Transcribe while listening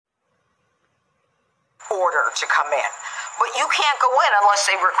order to come in. But you can't go in unless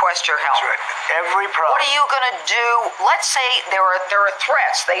they request your help. That's right. Every problem. What are you going to do? Let's say there are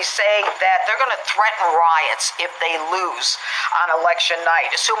threats. They say that they're going to threaten riots if they lose on election night,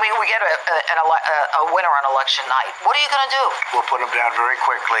 assuming we get a winner on election night. What are you going to do? We'll put them down very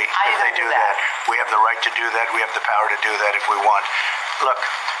quickly if they do that. We have the right to do that. We have the power to do that if we want. Look,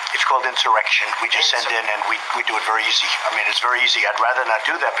 it's called insurrection. We just send in and we do it very easy. I mean, it's very easy. I'd rather not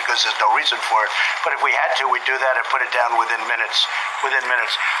do that because there's no reason for it. But if we had to, we'd do that and put it down within minutes.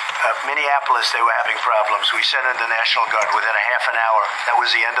 Minneapolis, they were having problems. We sent in the National Guard within a half an hour. That was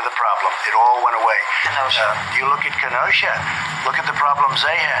the end of the problem. It all went away. You look at Kenosha. Look at the problems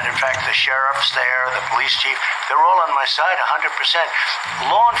they had. In fact, the sheriffs there, the police chief, they're all on my side 100%.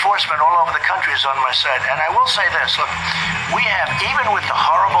 Law enforcement all over the country is on my side. And I will say this. Look, we have, even with the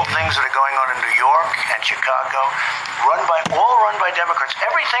horrible things that are going on in New York and Chicago, run by Democrats.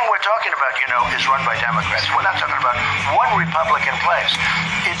 Everything we're talking about, is run by Democrats. We're not talking about one Republican place.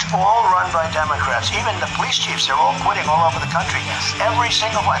 It's all run by Democrats. Even the police chiefs, they're all quitting all over the country. Every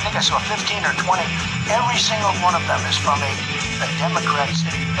single one, I think I saw 15 or 20, every single one of them is from a Democrat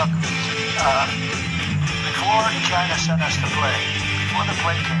city. Look, before China sent us the plague, before the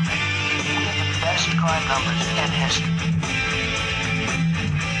plague came in, we had the best crime numbers in history.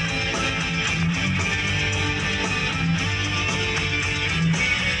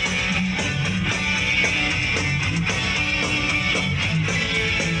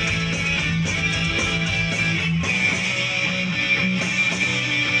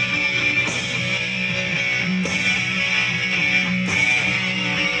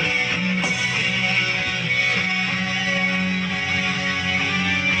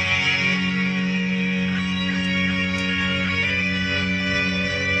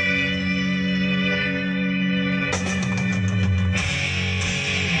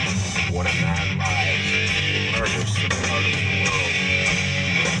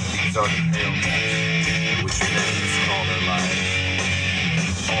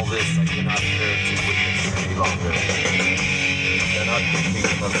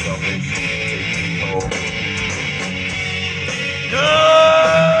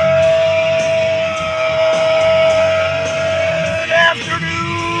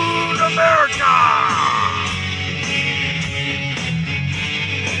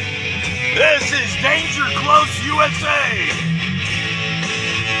 This is Danger Close USA.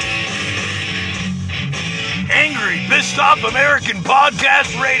 Angry, pissed off American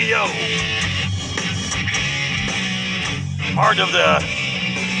podcast radio. Part of the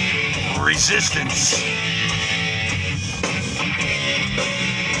resistance.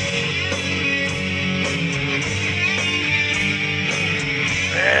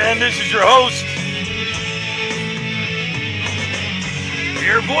 And this is your host,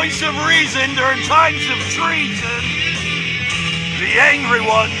 your voice of reason during times of treason, the angry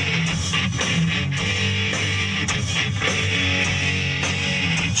one.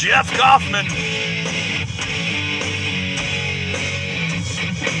 Jeff Kaufman.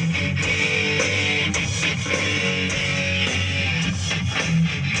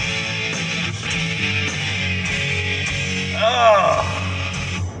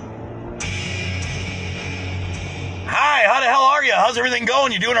 Hi, how the hell are you? How's everything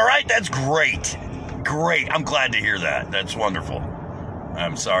going? You doing all right? That's great. Great. I'm glad to hear that. That's wonderful.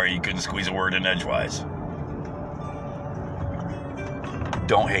 I'm sorry you couldn't squeeze a word in edgewise.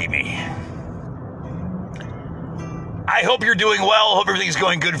 Don't hate me. I hope you're doing well. Hope everything's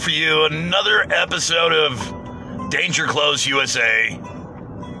going good for you. Another episode of Danger Close USA.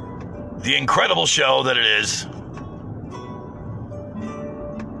 The incredible show that it is.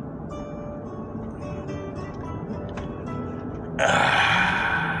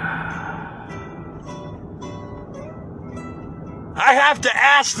 I have to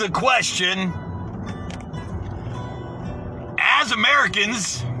ask the question, as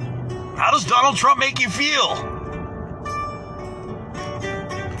Americans, how does Donald Trump make you feel?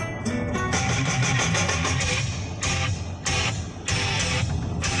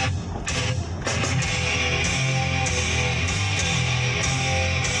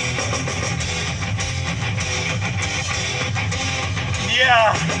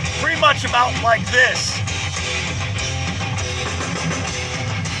 Yeah, pretty much about like this.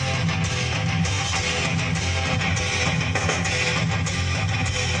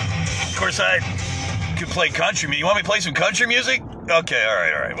 Of course, I could play country music. You want me to play some country music? Okay, all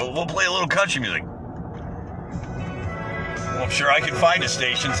right. We'll play a little country music. Well, I'm sure I can find a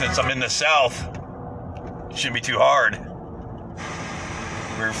station since I'm in the South. Shouldn't be too hard.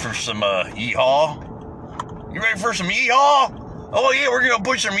 Ready for some yeehaw? You ready for some yeehaw? Oh yeah, we're gonna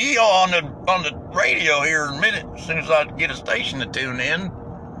push some yeehaw on the radio here in a minute as soon as I get a station to tune in.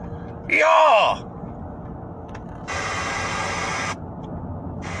 Yeehaw!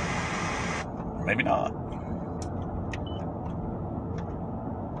 Maybe not.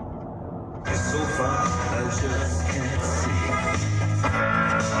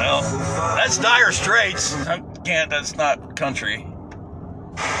 Well, that's Dire Straits. That's not country.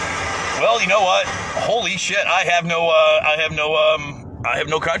 Well, you know what? Holy shit! I have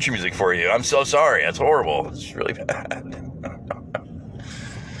no country music for you. I'm so sorry. That's horrible. It's really bad.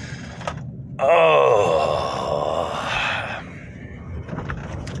 Oh.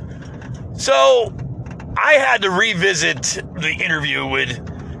 So, I had to revisit the interview with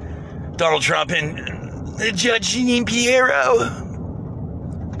Donald Trump and Judge Jeanine Pirro.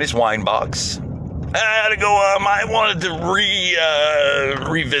 Miss Winebox. I had to go, I wanted to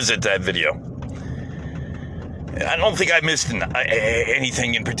revisit that video. I don't think I missed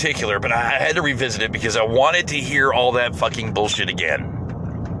anything in particular, but I had to revisit it because I wanted to hear all that fucking bullshit again.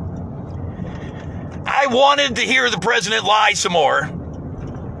 I wanted to hear the president lie some more.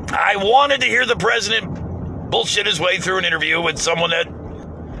 I wanted to hear the president bullshit his way through an interview with someone that...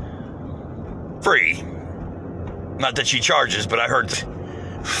 free. Not that she charges, but I heard...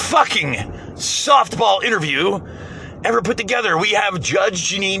 fucking softball interview ever put together. We have Judge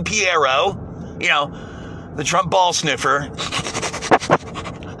Jeanine Pirro, you know, the Trump ball sniffer.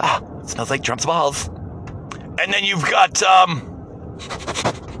 It smells like Trump's balls. And then you've got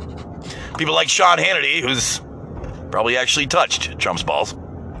people like Sean Hannity, who's probably actually touched Trump's balls.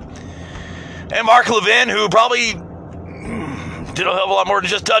 And Mark Levin, who probably did a hell of a lot more than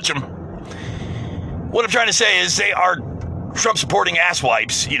just touch them. What I'm trying to say is they are Trump-supporting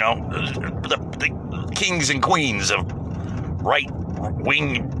asswipes, you know, the kings and queens of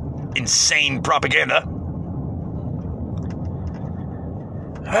right-wing insane propaganda.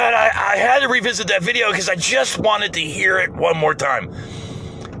 But I had to revisit that video because I just wanted to hear it one more time.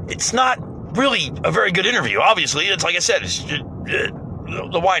 It's not really a very good interview, obviously. It's like I said, it's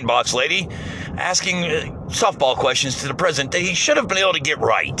the wine box lady asking softball questions to the president that he should have been able to get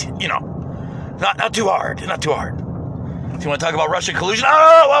right, you know. Not too hard, not too hard. If you want to talk about Russian collusion,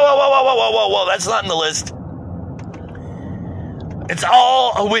 whoa, that's not in the list. It's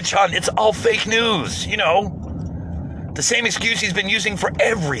all a witch hunt. It's all fake news, you know. The same excuse he's been using for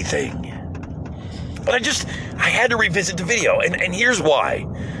everything. But I had to revisit the video, and here's why.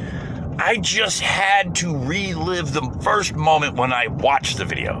 I just had to relive the first moment when I watched the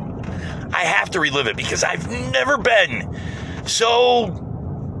video. I have to relive it because I've never been so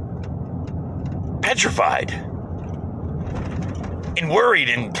petrified and worried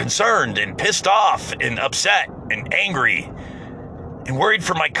and concerned and pissed off and upset and angry and worried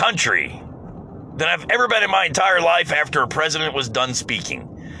for my country than I've ever been in my entire life after a president was done speaking.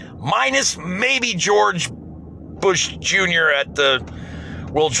 Minus maybe George Bush Jr. at the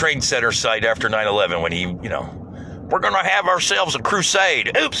World Trade Center site after 9/11 when he, you know, we're going to have ourselves a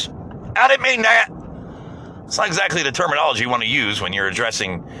crusade. Oops, I didn't mean that. It's not exactly the terminology you want to use when you're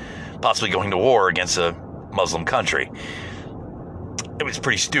addressing possibly going to war against a Muslim country. It was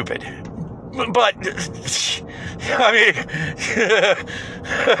pretty stupid. But, I mean,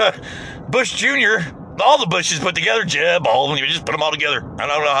 Bush Jr., all the Bushes put together, Jeb, all of them, you just put them all together. I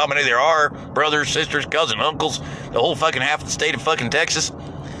don't know how many there are, brothers, sisters, cousins, uncles, the whole fucking half of the state of fucking Texas.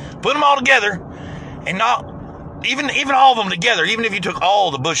 Put them all together, and not, even all of them together, even if you took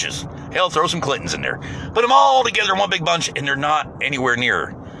all the Bushes, hell, throw some Clintons in there. Put them all together in one big bunch, and they're not anywhere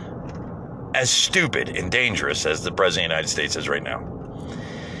near as stupid and dangerous as the President of the United States is right now.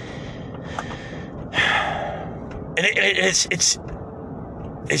 And it's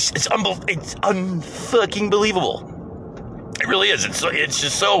unfucking believable. It really is. It's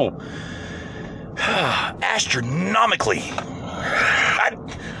just so astronomically. I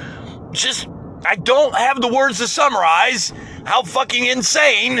don't have the words to summarize how fucking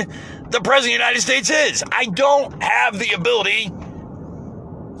insane the President of the United States is. I don't have the ability.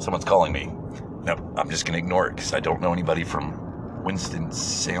 Someone's calling me. No, I'm just going to ignore it because I don't know anybody from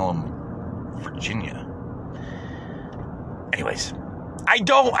Winston-Salem, Virginia. Anyways, I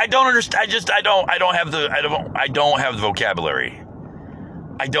don't understand. I don't have the vocabulary.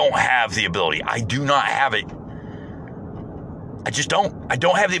 I don't have the ability. I do not have it. I just don't. I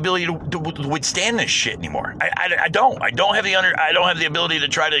don't have the ability to withstand this shit anymore. I don't have the ability to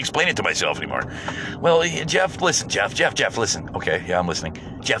try to explain it to myself anymore. Well, Jeff, listen. Jeff, listen. Okay, yeah, I'm listening.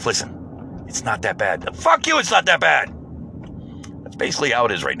 Jeff, listen. It's not that bad. Fuck you, it's not that bad. That's basically how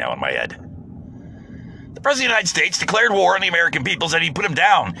it is right now in my head. The President of the United States declared war on the American people, said he'd put them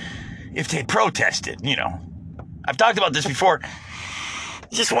down if they protested, you know. I've talked about this before.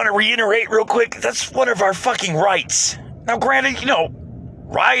 Just want to reiterate real quick, that's one of our fucking rights. Now, granted,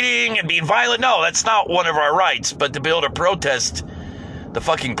 rioting and being violent, no, that's not one of our rights. But to be able to protest the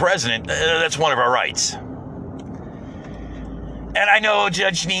fucking president, that's one of our rights. And I know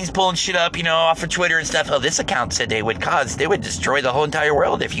Judge Jeanine's pulling shit up, off of Twitter and stuff. Oh, this account said they would destroy the whole entire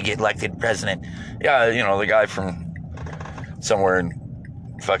world if you get elected president. Yeah, the guy from somewhere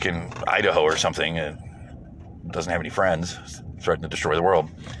in fucking Idaho or something doesn't have any friends, threatening to destroy the world.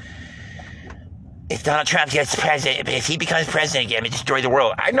 If Donald Trump gets president, if he becomes president again, it destroy the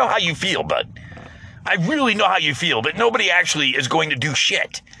world. I know how you feel, bud. I really know how you feel, but nobody actually is going to do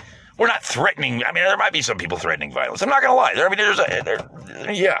shit. We're not threatening. I mean, there might be some people threatening violence. I'm not going to lie.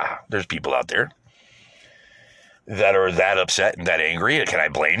 There's people out there that are that upset and that angry. Can I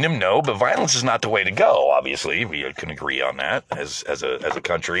blame them? No, but violence is not the way to go. Obviously, we can agree on that as a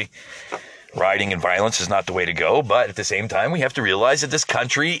country. Rioting and violence is not the way to go, but at the same time, we have to realize that this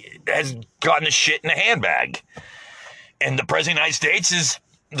country has gotten the shit in the handbag. And the President of the United States is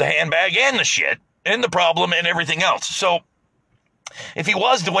the handbag and the shit and the problem and everything else. So, if he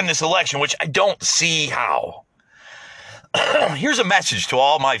was to win this election, which I don't see how, here's a message to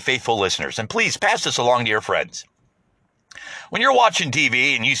all my faithful listeners, and please pass this along to your friends. When you're watching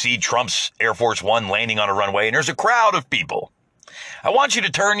TV and you see Trump's Air Force One landing on a runway and there's a crowd of people, I want you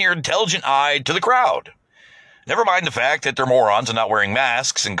to turn your intelligent eye to the crowd. Never mind the fact that they're morons and not wearing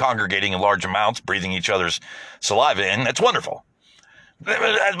masks and congregating in large amounts, breathing each other's saliva in. That's wonderful.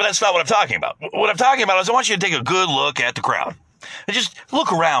 But that's not what I'm talking about. What I'm talking about is I want you to take a good look at the crowd. And just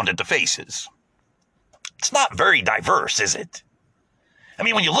look around at the faces. It's not very diverse, is it? I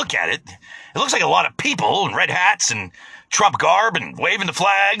mean, when you look at it, it looks like a lot of people in red hats and Trump garb and waving the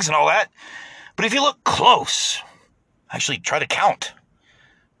flags and all that. But if you look close, actually try to count,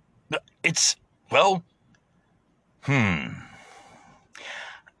 it's,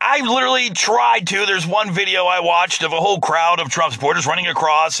 I literally tried to. There's one video I watched of a whole crowd of Trump supporters running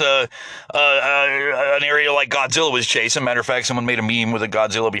across an area like Godzilla was chasing. Matter of fact, someone made a meme with a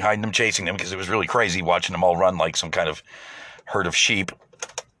Godzilla behind them chasing them because it was really crazy watching them all run like some kind of herd of sheep.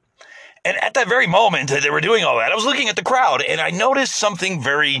 And at that very moment that they were doing all that, I was looking at the crowd and I noticed something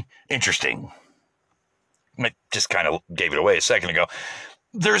very interesting. I just kind of gave it away a second ago.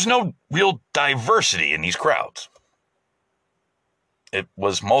 There's no real diversity in these crowds. It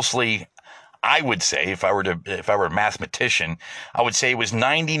was mostly, I would say, if I were a mathematician, I would say it was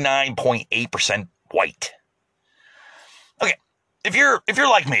 99.8% white. Okay, if you're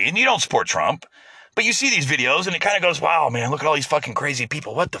like me and you don't support Trump, but you see these videos and it kind of goes, wow, man, look at all these fucking crazy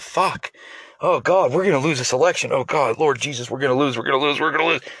people. What the fuck? Oh, God, we're going to lose this election. Oh, God, Lord Jesus, we're going to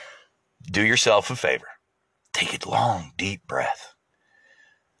lose. Do yourself a favor. Take a long, deep breath.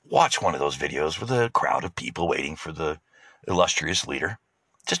 Watch one of those videos with a crowd of people waiting for the illustrious leader.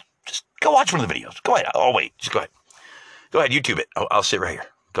 Just go watch one of the videos. Go ahead. Oh, wait. Just go ahead. Go ahead. YouTube it. I'll sit right here.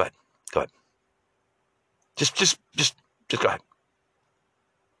 Go ahead. Just go ahead.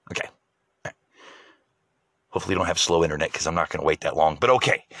 Okay. Hopefully you don't have slow internet because I'm not going to wait that long, but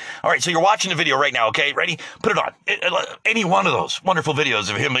okay. All right, so you're watching the video right now, okay? Ready? Put it on. Any one of those wonderful videos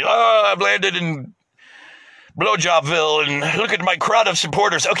of him like, I've landed in Blowjobville and look at my crowd of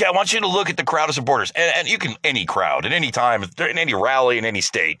supporters. Okay, I want you to look at the crowd of supporters. And you can, any crowd, at any time, in any rally, in any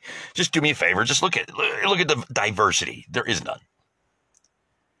state. Just do me a favor. Just look at the diversity. There is none.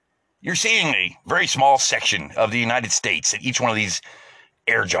 You're seeing a very small section of the United States at each one of these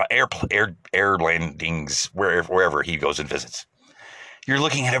air landings, wherever he goes and visits. You're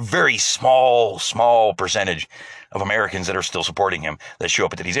looking at a very small percentage of Americans that are still supporting him that show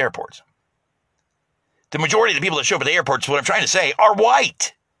up at these airports. The majority of the people that show up at the airports, what I'm trying to say, are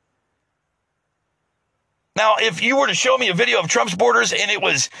white. Now, if you were to show me a video of Trump supporters and it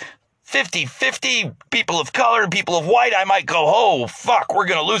was 50-50 people of color and people of white, I might go, oh, fuck, we're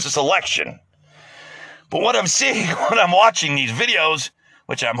going to lose this election. But what I'm seeing when I'm watching these videos,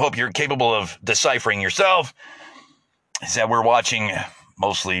 which I hope you're capable of deciphering yourself, is that we're watching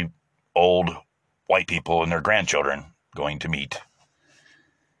mostly old white people and their grandchildren going to meet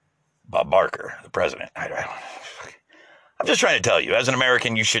Bob Barker, the president. I'm just trying to tell you, as an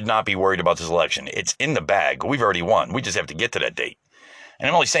American, you should not be worried about this election. It's in the bag. We've already won. We just have to get to that date. And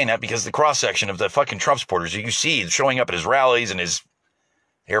I'm only saying that because the cross-section of the fucking Trump supporters you see showing up at his rallies and his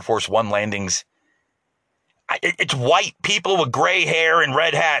Air Force One landings, it's white people with gray hair and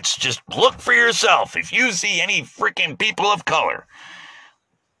red hats. Just look for yourself. If you see any freaking people of color,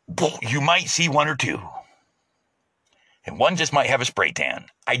 you might see one or two. And one just might have a spray tan.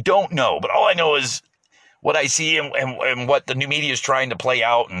 I don't know, but all I know is what I see and what the new media is trying to play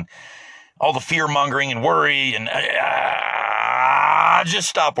out and all the fear-mongering and worry, and just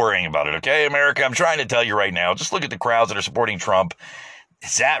stop worrying about it, okay, America? I'm trying to tell you right now, just look at the crowds that are supporting Trump.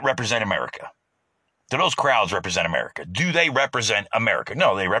 Does that represent America? Do those crowds represent America? Do they represent America?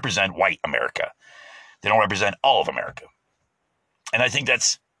 No, they represent white America. They don't represent all of America. And I think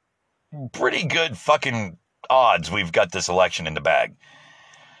that's pretty good fucking odds we've got this election in the bag.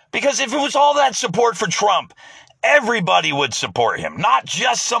 Because if it was all that support for Trump, everybody would support him. Not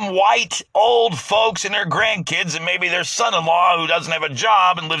just some white old folks and their grandkids and maybe their son-in-law who doesn't have a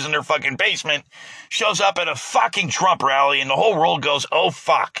job and lives in their fucking basement shows up at a fucking Trump rally and the whole world goes, oh,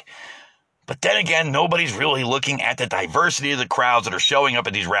 fuck. But then again, nobody's really looking at the diversity of the crowds that are showing up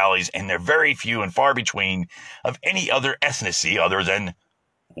at these rallies, and they're very few and far between of any other ethnicity other than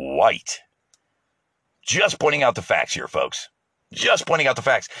white. Just pointing out the facts here, folks. Just pointing out the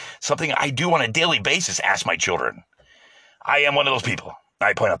facts. Something I do on a daily basis, ask my children. I am one of those people.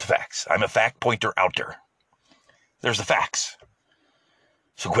 I point out the facts. I'm a fact pointer outer. There's the facts.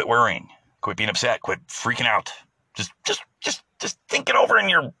 So quit worrying. Quit being upset. Quit freaking out. Just think it over in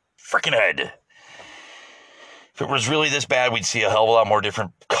your freaking head. If it was really this bad, we'd see a hell of a lot more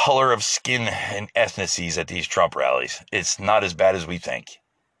different color of skin and ethnicities at these Trump rallies. It's not as bad as we think.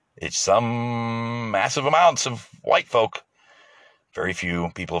 It's some massive amounts of white folk. Very few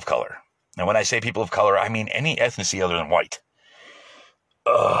people of color. And when I say people of color, I mean any ethnicity other than white.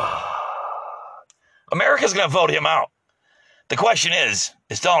 America's going to vote him out. The question is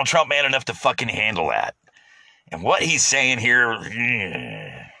Donald Trump man enough to fucking handle that? And what he's saying here,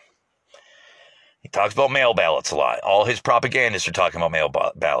 he talks about mail ballots a lot. All his propagandists are talking about mail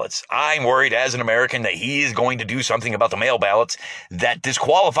ballots. I'm worried as an American that he is going to do something about the mail ballots that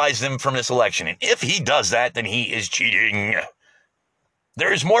disqualifies them from this election. And if he does that, then he is cheating.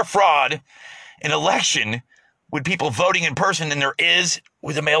 There is more fraud in election with people voting in person than there is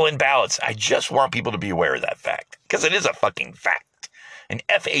with the mail-in ballots. I just want people to be aware of that fact, because it is a fucking fact. An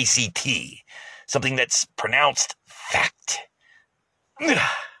F-A-C-T, something that's pronounced fact.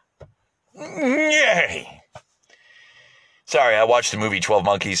 Yay. Sorry, I watched the movie 12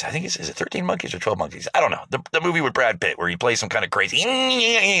 Monkeys. I think is it 13 Monkeys or 12 Monkeys? I don't know. The movie with Brad Pitt where he plays some kind of crazy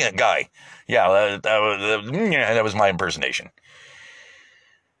guy. Yeah, that was my impersonation.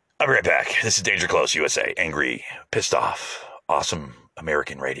 I'll be right back. This is Danger Close, USA. Angry, pissed off, awesome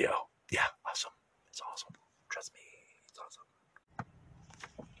American radio. Yeah, awesome. It's awesome. Trust me, it's awesome.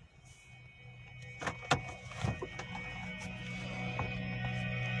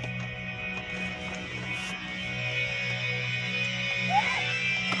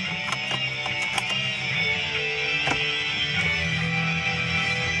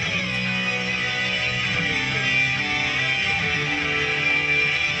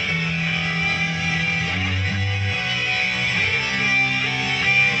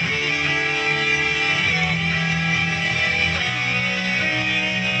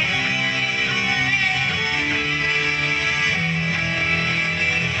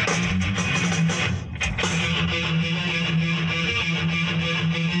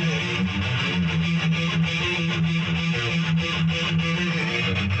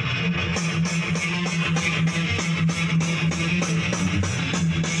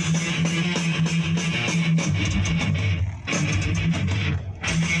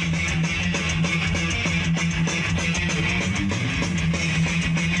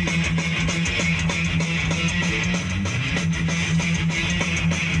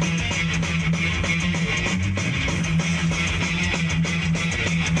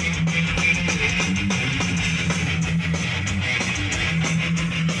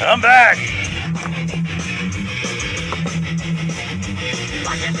 I'm back.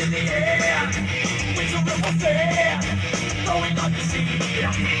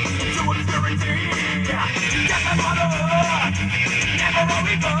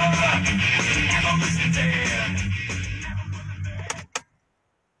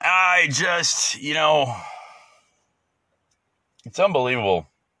 I just, it's unbelievable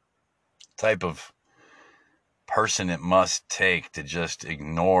type of person it must take to just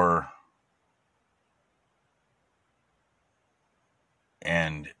ignore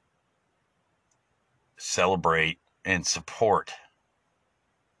and celebrate and support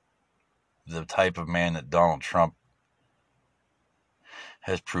the type of man that Donald Trump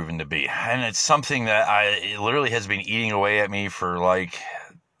has proven to be. And it's something that it literally has been eating away at me for like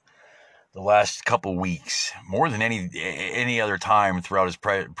the last couple weeks, more than any other time throughout his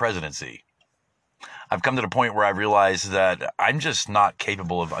presidency. I've come to the point where I realize that I'm just not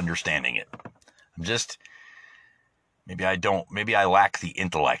capable of understanding it. Maybe I don't. Maybe I lack the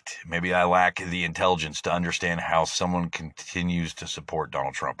intellect. Maybe I lack the intelligence to understand how someone continues to support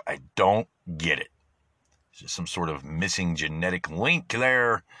Donald Trump. I don't get it. It's just some sort of missing genetic link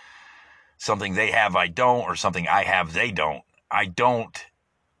there. Something they have, I don't, or something I have, they don't. I don't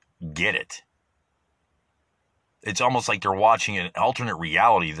get it. It's almost like they're watching an alternate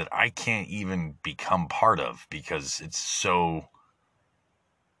reality that I can't even become part of because it's so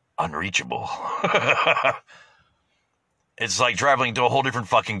unreachable. It's like traveling to a whole different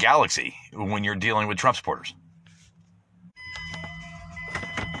fucking galaxy when you're dealing with Trump supporters.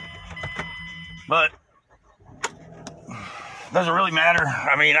 But does it really matter?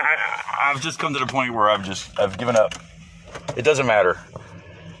 I mean, I've just come to the point where I've given up. It doesn't matter.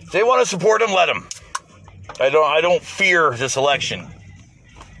 If they want to support him, let them. I don't fear this election.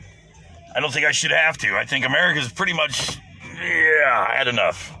 I don't think I should have to. I think America's pretty much, I had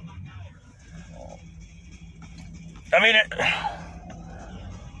enough. I mean,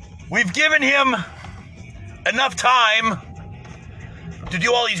 we've given him enough time to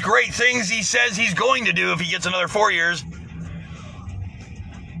do all these great things he says he's going to do if he gets another 4 years.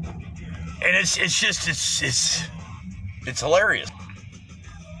 And it's hilarious.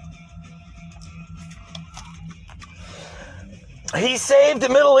 He saved the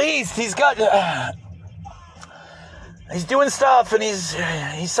Middle East. He's got, he's doing stuff, and he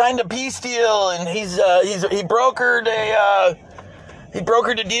signed a peace deal, and he brokered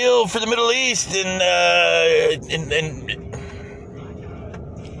a deal for the Middle East, and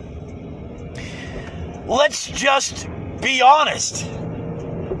let's just be honest.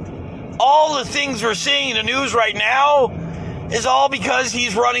 All the things we're seeing in the news right now is all because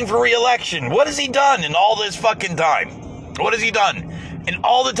he's running for re-election. What has he done in all this fucking time? What has he done in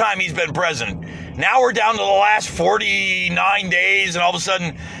all the time he's been president? Now we're down to the last 49 days, and all of a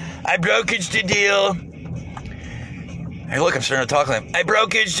sudden, I brokeraged a deal. Hey, look, I'm starting to talk like him. I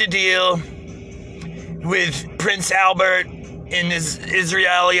brokeraged a deal with Prince Albert and his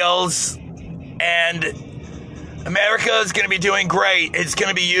Israelis, and America is going to be doing great. It's going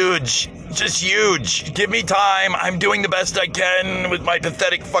to be huge. Just huge. Give me time. I'm doing the best I can with my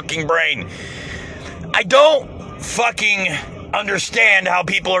pathetic fucking brain. I don't fucking understand how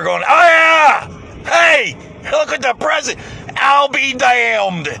people are going, oh yeah! Hey! Look at the president! I'll be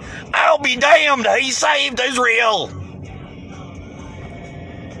damned! I'll be damned! He saved Israel!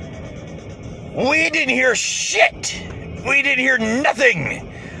 We didn't hear shit! We didn't hear nothing!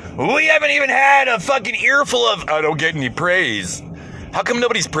 We haven't even had a fucking earful of, I don't get any praise. How come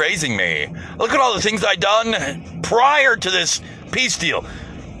nobody's praising me? Look at all the things I done prior to this peace deal.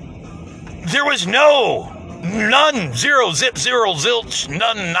 There was none, zero, zip, zero, zilch,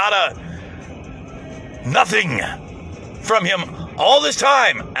 none, nada, nothing from him all this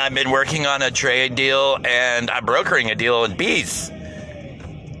time. I've been working on a trade deal, and I'm brokering a deal in peace.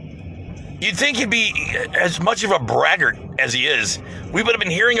 You'd think he'd be as much of a braggart as he is. We would have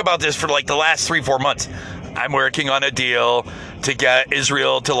been hearing about this for like the last 3-4 months. I'm working on a deal to get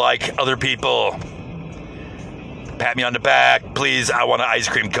Israel to like other people. Pat me on the back, please. I want an ice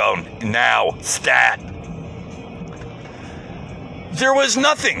cream cone now, stat. There was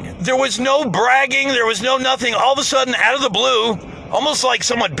nothing. There was no bragging. There was no nothing. All of a sudden, out of the blue, almost like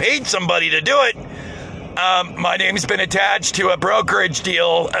someone paid somebody to do it. My name's been attached to a brokerage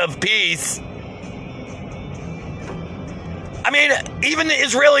deal of peace. I mean, even the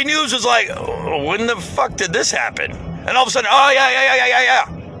Israeli news was like, oh, when the fuck did this happen? And all of a sudden, oh, yeah.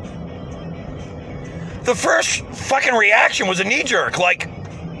 The first fucking reaction was a knee-jerk, like,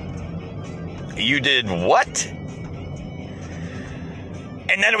 you did what?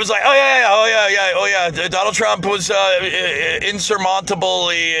 And then it was like, oh yeah. Donald Trump was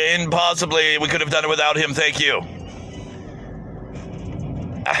insurmountably, impossibly. We could have done it without him. Thank you.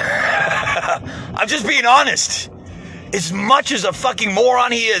 I'm just being honest. As much as a fucking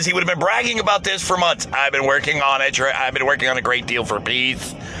moron he is, he would have been bragging about this for months. I've been working on it. I've been working on a great deal for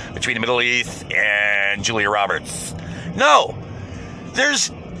peace between the Middle East and Julia Roberts. No, there's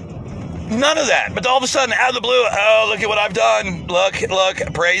none of that. But all of a sudden, out of the blue, oh, look at what I've done. Look,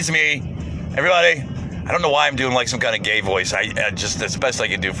 praise me. Everybody, I don't know why I'm doing like some kind of gay voice. I just, that's the best I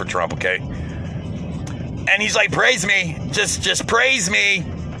can do for Trump, okay? And he's like, praise me. Just praise me.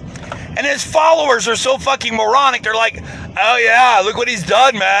 And his followers are so fucking moronic. They're like, oh yeah, look what he's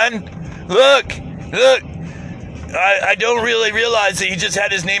done, man. Look. I don't really realize that he just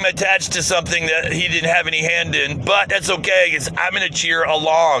had his name attached to something that he didn't have any hand in, but that's okay, because I'm going to cheer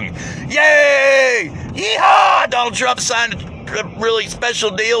along. Yay! Yeehaw! Donald Trump signed a really special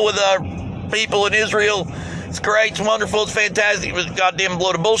deal with our people in Israel. It's great, it's wonderful, it's fantastic. It was a goddamn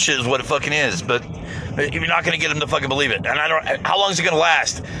load of bullshit is what it fucking is. But you're not going to get them to fucking believe it. And I don't. How long is it going to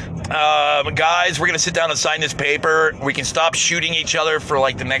last? Guys, we're going to sit down and sign this paper. We can stop shooting each other for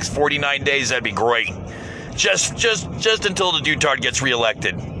like the next 49 days. That'd be great. Just until the dudetard gets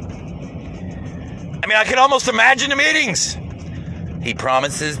reelected. I mean, I can almost imagine the meetings. He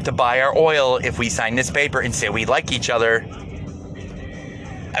promises to buy our oil if we sign this paper and say we like each other.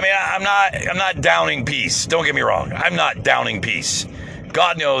 I mean, I'm not downing peace. Don't get me wrong. I'm not downing peace.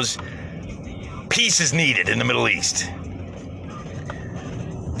 God knows peace is needed in the Middle East.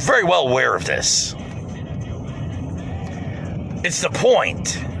 Very well aware of this. It's the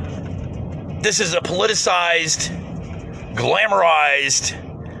point. This is a politicized, glamorized,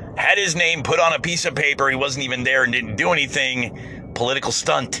 had his name put on a piece of paper, he wasn't even there and didn't do anything, political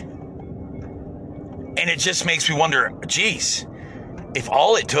stunt. And it just makes me wonder, geez, if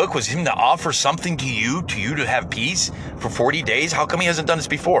all it took was him to offer something to you to have peace for 40 days, how come he hasn't done this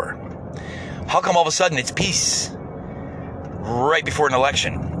before? How come all of a sudden it's peace right before an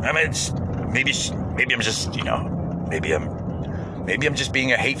election? I mean, maybe I'm just, maybe I'm just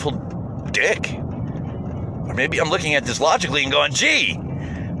being a hateful dick. Or maybe I'm looking at this logically and going, gee,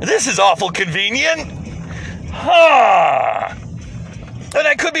 this is awful convenient. Huh. And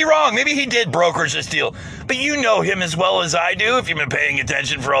I could be wrong. Maybe he did brokerage this deal. But you know him as well as I do if you've been paying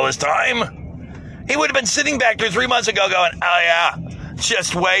attention for all this time. He would have been sitting back there 3 months ago going, oh yeah,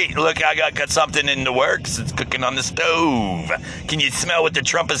 just wait. Look, I got something in the works. It's cooking on the stove. Can you smell what the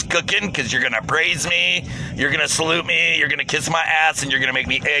Trump is cooking? Because you're going to praise me. You're going to salute me. You're going to kiss my ass. And you're going to make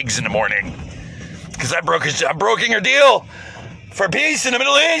me eggs in the morning. Because I'm broking a deal for peace in the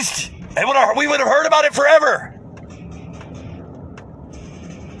Middle East. And we would have heard about it forever.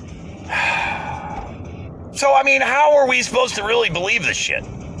 So, I mean, how are we supposed to really believe this shit?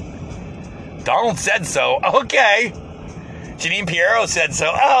 Donald said so. Okay. Jeanine Pirro said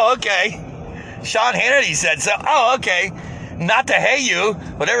so. Oh, okay. Sean Hannity said so. Oh, okay.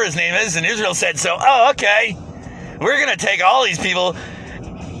 Netanyahu, whatever his name is, in Israel said so. Oh, okay. We're going to take all these people,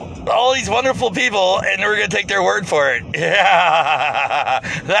 all these wonderful people, and we're going to take their word for it. Yeah.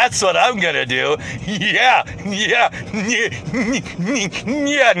 That's what I'm going to do. Yeah.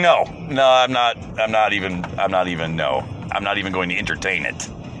 No, I'm not even going to entertain it.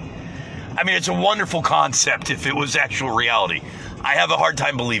 I mean, it's a wonderful concept if it was actual reality. I have a hard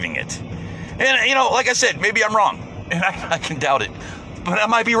time believing it. And, like I said, maybe I'm wrong. And I can doubt it. But I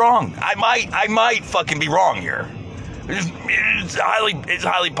might be wrong. I might fucking be wrong here. It's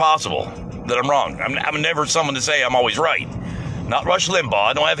highly possible that I'm wrong. I'm never someone to say I'm always right. Not Rush Limbaugh.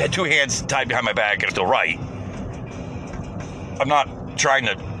 I don't have two hands tied behind my back and I'm still right. I'm not trying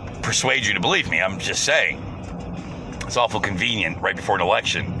to persuade you to believe me. I'm just saying. It's awful convenient right before an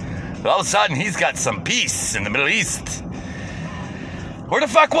election. But all of a sudden, he's got some peace in the Middle East. Where the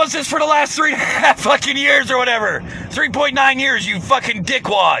fuck was this for the last 3.5 fucking years or whatever? 3.9 years, you fucking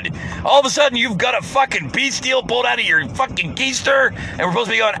dickwad. All of a sudden, you've got a fucking peace deal pulled out of your fucking keister, and we're supposed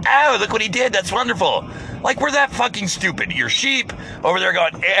to be going, oh, look what he did, that's wonderful. Like, we're that fucking stupid. Your sheep over there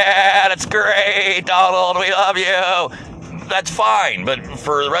going, yeah, that's great, Donald, we love you. That's fine, but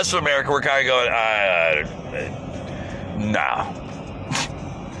for the rest of America, we're kind of going, no.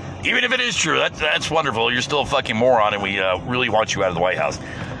 Even if it is true, that's wonderful. You're still a fucking moron, and we really want you out of the White House.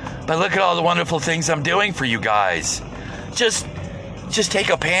 But look at all the wonderful things I'm doing for you guys. Just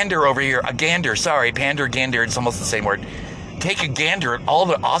take a pander over here. A gander, sorry. Pander, gander, it's almost the same word. Take a gander at all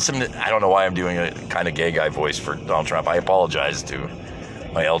the awesomeness. I don't know why I'm doing a kind of gay guy voice for Donald Trump. I apologize to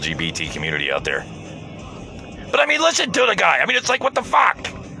my LGBT community out there. But I mean, listen to the guy. I mean, it's like, what the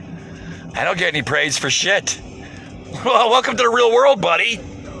fuck? I don't get any praise for shit. Well, welcome to the real world, buddy.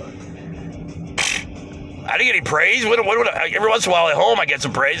 I didn't get any praise. Every once in a while at home, I get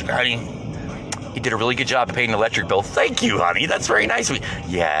some praise. Honey, you did a really good job of paying the electric bill. Thank you, honey. That's very nice of you.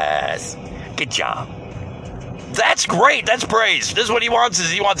 Yes. Good job. That's great. That's praise. This is what he wants,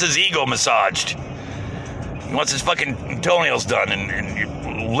 is he wants his ego massaged. He wants his fucking toenails done and you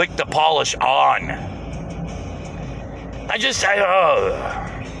lick the polish on.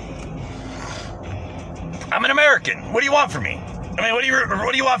 I'm an American. What do you want from me? I mean, what do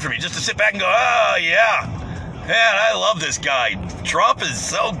you want from me? Just to sit back and go, oh, yeah. Man, I love this guy. Trump is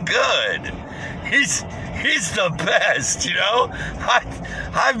so good. He's the best,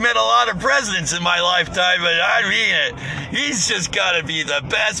 I've met a lot of presidents in my lifetime, but I mean it. He's just got to be the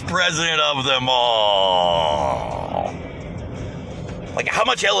best president of them all. Like, how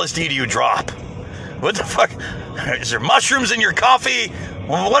much LSD do you drop? What the fuck? Is there mushrooms in your coffee?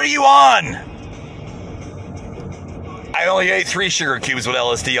 What are you on? I only ate 3 sugar cubes with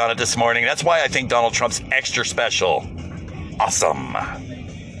LSD on it this morning. That's why I think Donald Trump's extra special. Awesome.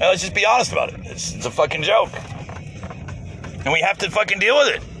 Now, let's just be honest about it. It's a fucking joke. And we have to fucking deal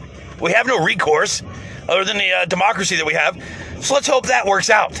with it. We have no recourse other than the democracy that we have. So let's hope that works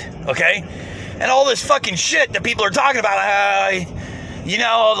out, okay? And all this fucking shit that people are talking about, you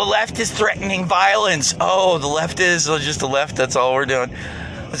know, the left is threatening violence. Oh, the left is just the left. That's all we're doing.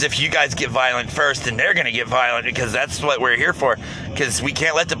 As if you guys get violent first, and they're going to get violent because that's what we're here for. Because we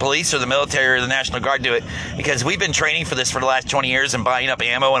can't let the police or the military or the National Guard do it. Because we've been training for this for the last 20 years and buying up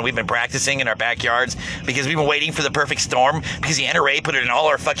ammo, and we've been practicing in our backyards because we've been waiting for the perfect storm. Because the NRA put it in all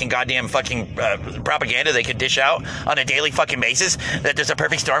our fucking goddamn fucking propaganda they could dish out on a daily fucking basis that there's a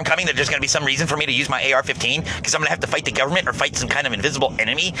perfect storm coming, that there's going to be some reason for me to use my AR-15 because I'm going to have to fight the government or fight some kind of invisible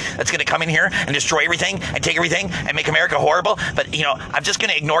enemy that's going to come in here and destroy everything and take everything and make America horrible. But, you know, I'm just going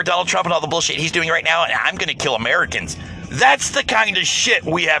to ignore Donald Trump and all the bullshit he's doing right now, and I'm going to kill Americans. That's the kind of shit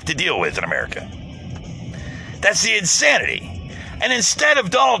we have to deal with in America. That's the insanity. And instead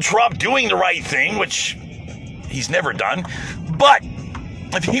of Donald Trump doing the right thing, which he's never done, but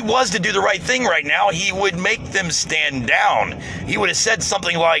if he was to do the right thing right now, he would make them stand down. He would have said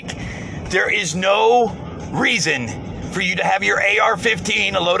something like, there is no reason for you to have your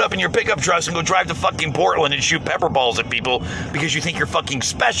AR-15 load up in your pickup trucks and go drive to fucking Portland and shoot pepper balls at people because you think you're fucking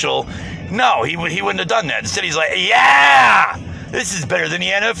special. No, he wouldn't have done that. Instead, he's like, yeah, this is better than the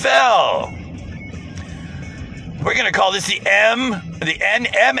NFL. We're going to call this the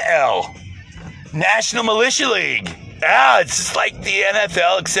NML, National Militia League. It's just like the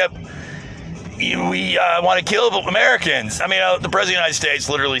NFL, except we want to kill Americans. I mean, the President of the United States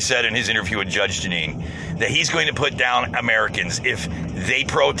literally said in his interview with Judge Jeanine that he's going to put down Americans if they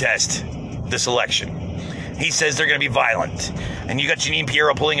protest this election. He says they're going to be violent. And you got Jeanine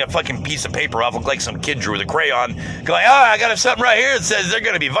Pirro pulling a fucking piece of paper off, look like some kid drew with a crayon, going, I got something right here that says they're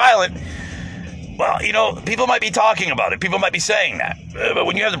going to be violent. Well, you know, people might be talking about it. People might be saying that. But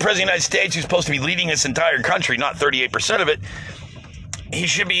when you have the President of the United States who's supposed to be leading this entire country, not 38% of it, he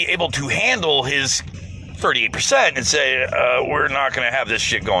should be able to handle his 38% and say, we're not going to have this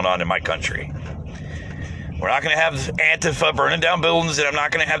shit going on in my country. We're not going to have Antifa burning down buildings, and I'm not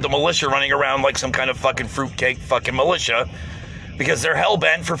going to have the militia running around like some kind of fucking fruitcake fucking militia because they're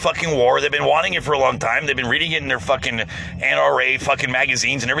hell-bent for fucking war. They've been wanting it for a long time. They've been reading it in their fucking NRA fucking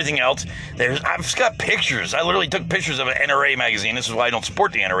magazines and everything else. I've got pictures. I literally took pictures of an NRA magazine. This is why I don't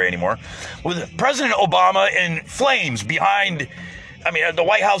support the NRA anymore. With President Obama in flames behind... I mean, the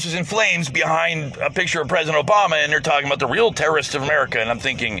White House is in flames behind a picture of President Obama, and they're talking about the real terrorists of America. And I'm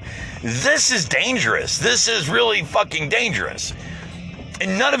thinking, this is dangerous. This is really fucking dangerous.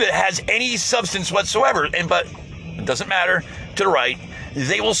 And none of it has any substance whatsoever. But it doesn't matter to the right.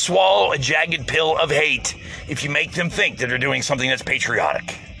 They will swallow a jagged pill of hate if you make them think that they're doing something that's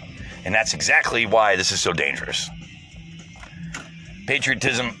patriotic. And that's exactly why this is so dangerous.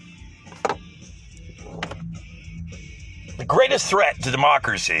 Patriotism. The greatest threat to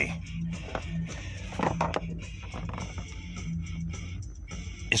democracy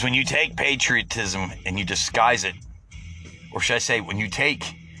is when you take patriotism and you disguise it, or should I say, when you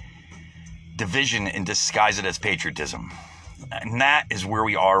take division and disguise it as patriotism. And that is where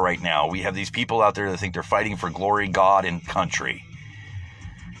we are right now. We have these people out there that think they're fighting for glory, God, and country.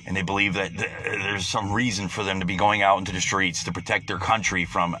 And they believe that there's some reason for them to be going out into the streets to protect their country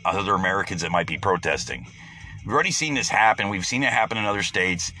from other Americans that might be protesting. We've already seen this happen. We've seen it happen in other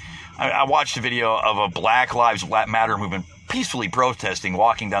states. I watched a video of a Black Lives Matter movement peacefully protesting,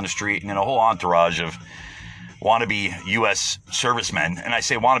 walking down the street, and then a whole entourage of wannabe U.S. servicemen. And I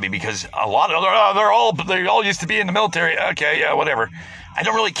say wannabe because a lot of they all used to be in the military. Okay, yeah, whatever. I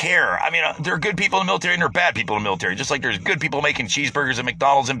don't really care. I mean, there are good people in the military and there are bad people in the military. Just like there's good people making cheeseburgers at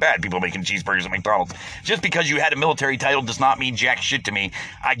McDonald's and bad people making cheeseburgers at McDonald's. Just because you had a military title does not mean jack shit to me.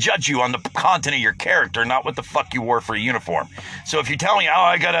 I judge you on the content of your character, not what the fuck you wore for a uniform. So if you tell me,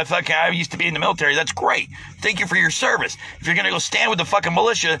 I used to be in the military, that's great. Thank you for your service. If you're going to go stand with the fucking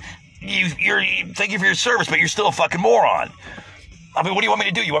militia, thank you for your service, but you're still a fucking moron. I mean, what do you want me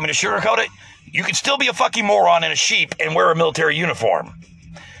to do? You want me to sugarcoat it? You can still be a fucking moron and a sheep and wear a military uniform.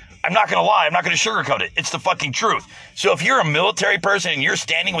 I'm not going to lie. I'm not going to sugarcoat it. It's the fucking truth. So if you're a military person and you're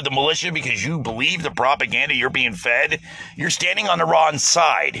standing with the militia because you believe the propaganda you're being fed, you're standing on the wrong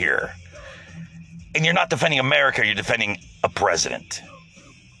side here. And you're not defending America. You're defending a president.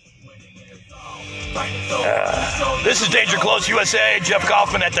 This is Danger Close USA. Jeff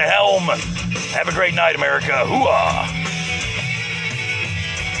Kaufman at the helm. Have a great night, America. Hooah.